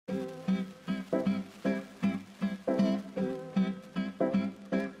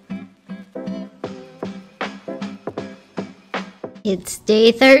It's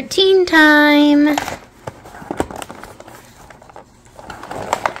day 13 time.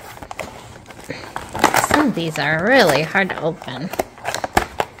 Some of these are really hard to open.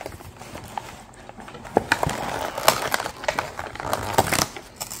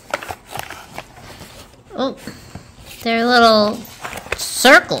 Oh, they're little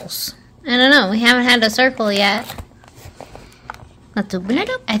circles. I don't know, we haven't had a circle yet. Let's open it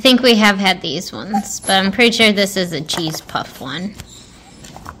up. I think we have had these ones, but I'm pretty sure this is a cheese puff one.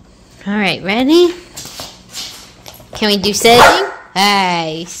 Alright, ready? Can we do setting?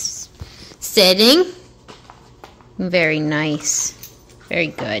 Nice. Setting. Very nice. Very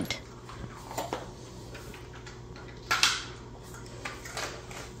good.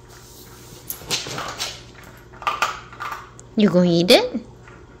 You gonna eat it?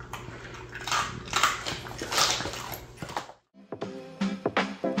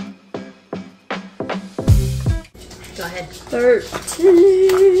 Go ahead. 13.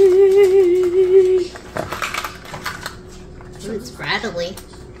 Ooh, it's rattly.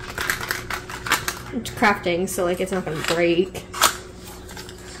 It's crafting, so like it's not gonna break.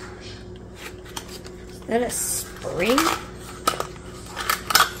 Is that a spring?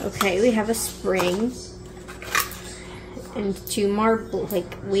 Okay, we have a spring. And 2 marble,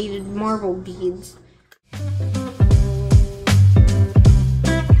 like weighted marble beads.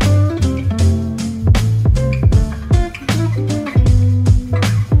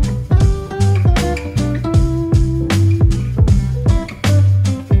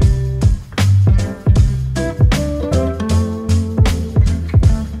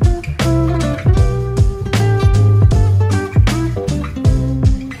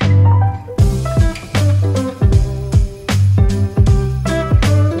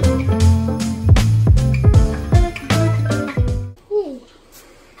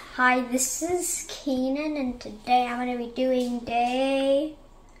 Hi, this is Cainan, and today I'm going to be doing day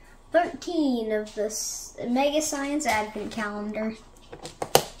 13 of this Mega Science Advent Calendar.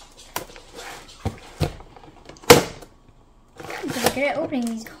 I'm pretty good at opening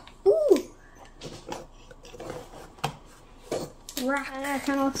these. Ooh! Wow, that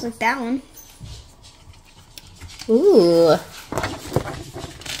kind of looks like that one. Ooh.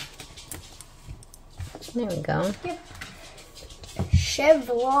 There we go. Yep.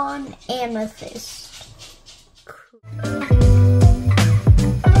 Chevron Amethyst.